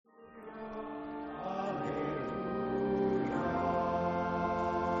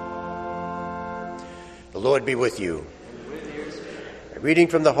The Lord be with you. A reading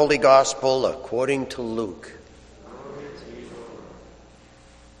from the Holy Gospel according to Luke.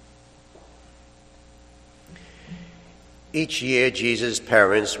 Each year, Jesus'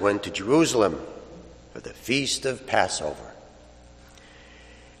 parents went to Jerusalem for the feast of Passover.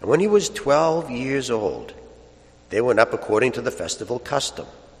 And when he was 12 years old, they went up according to the festival custom.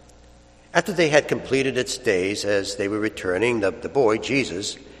 After they had completed its days, as they were returning, the boy,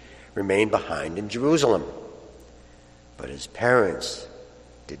 Jesus, remained behind in Jerusalem. But his parents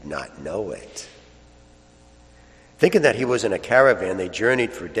did not know it. Thinking that he was in a caravan, they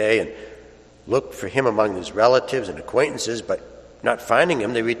journeyed for a day and looked for him among his relatives and acquaintances, but not finding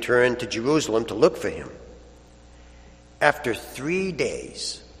him, they returned to Jerusalem to look for him. After 3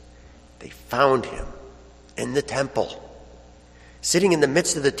 days, they found him in the temple, sitting in the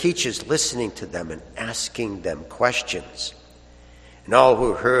midst of the teachers, listening to them and asking them questions. And all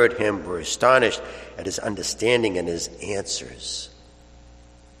who heard him were astonished at his understanding and his answers.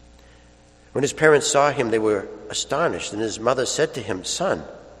 When his parents saw him, they were astonished, and his mother said to him, "Son,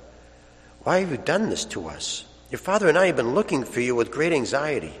 why have you done this to us? Your father and I have been looking for you with great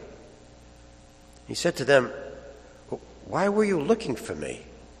anxiety." He said to them, "Why were you looking for me?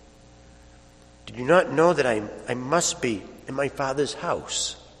 Did you not know that I must be in my Father's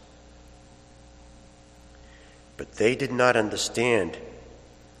house?" But they did not understand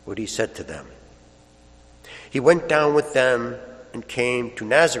what he said to them. He went down with them and came to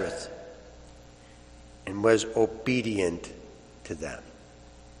Nazareth and was obedient to them.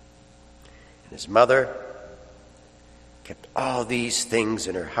 And his mother kept all these things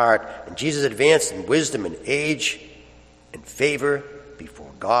in her heart. And Jesus advanced in wisdom and age and favor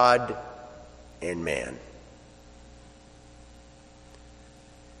before God and man.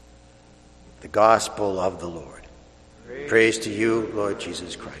 The Gospel of the Lord. Praise to you, Lord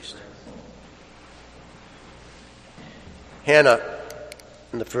Jesus Christ. Hannah,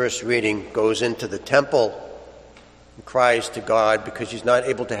 in the first reading, goes into the temple and cries to God because she's not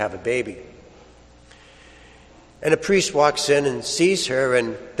able to have a baby. And a priest walks in and sees her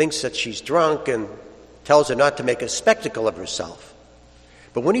and thinks that she's drunk and tells her not to make a spectacle of herself.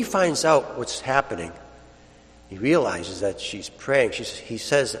 But when he finds out what's happening, he realizes that she's praying. He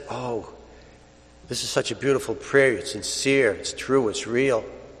says, "Oh, this is such a beautiful prayer. It's sincere, it's true, it's real.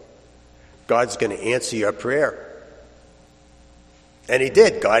 God's going to answer your prayer." And he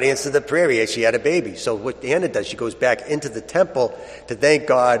did. God answered the prayer. She had a baby. So what Hannah does, she goes back into the temple to thank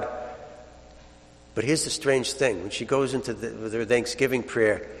God. But here's the strange thing. When she goes into with her Thanksgiving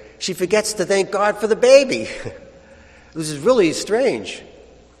prayer, she forgets to thank God for the baby. This is really strange.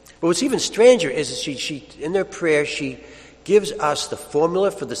 But what's even stranger is she in their prayer, she gives us the formula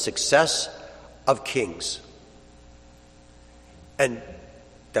for the success of kings. And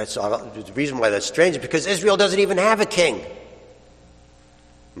that's all, the reason why that's strange is because Israel doesn't even have a king.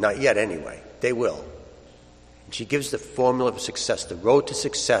 Not yet, anyway. They will. And she gives the formula of success. The road to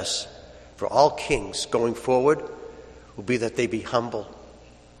success for all kings going forward will be that they be humble.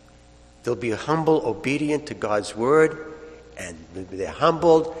 They'll be humble, obedient to God's word, and when they're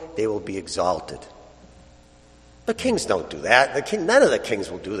humbled, they will be exalted. But kings don't do that. None of the kings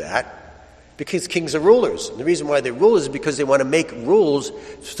will do that. Because kings are rulers. And the reason why they're rulers is because they want to make rules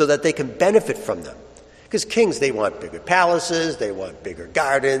so that they can benefit from them. Because kings, they want bigger palaces, they want bigger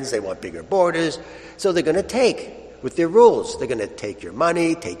gardens, they want bigger borders. So they're going to take with their rules. They're going to take your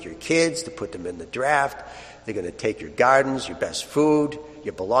money, take your kids to put them in the draft. They're going to take your gardens, your best food,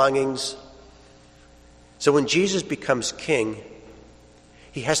 your belongings. So when Jesus becomes king,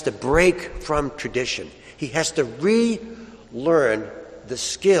 he has to break from tradition. He has to relearn the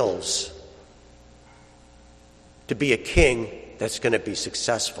skills to be a king that's going to be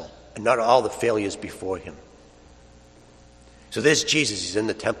successful and not all the failures before him. So there's Jesus. He's in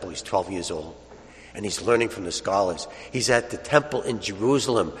the temple. He's 12 years old. And he's learning from the scholars. He's at the temple in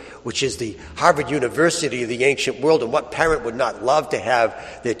Jerusalem, which is the Harvard University of the ancient world. And what parent would not love to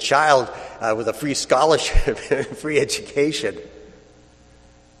have their child with a free scholarship and free education?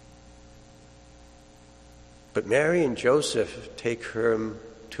 But Mary and Joseph take her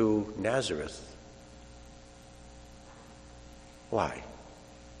to Nazareth. Why?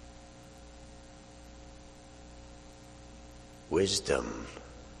 Wisdom.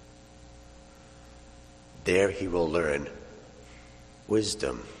 There he will learn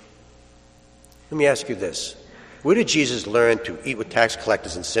wisdom. Let me ask you this. Where did Jesus learn to eat with tax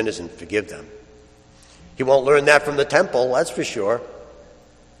collectors and sinners and forgive them? He won't learn that from the temple, that's for sure.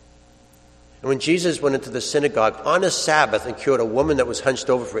 And when Jesus went into the synagogue on a Sabbath and cured a woman that was hunched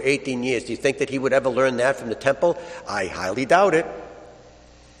over for 18 years, do you think that he would ever learn that from the temple? I highly doubt it.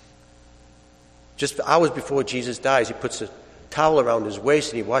 Just hours before Jesus dies, he puts a towel around his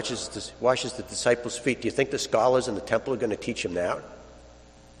waist and he washes the disciples' feet. Do you think the scholars in the temple are going to teach him that?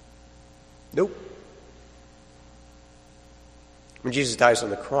 Nope. When Jesus dies on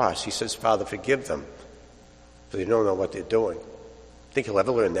the cross, he says, Father, forgive them, for they don't know what they're doing. Think he'll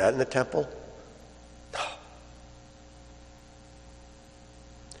ever learn that in the temple? No.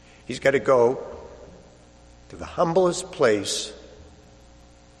 He's got to go to the humblest place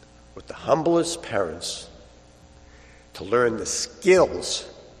with the humblest parents to learn the skills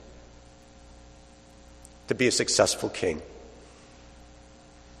to be a successful king.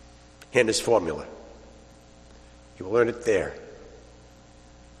 And his formula. You will learn it there.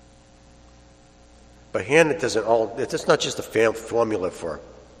 But Hannah doesn't all, it's not just a formula for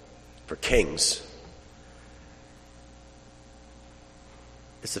kings.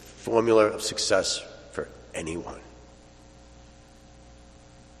 It's a formula of success for anyone.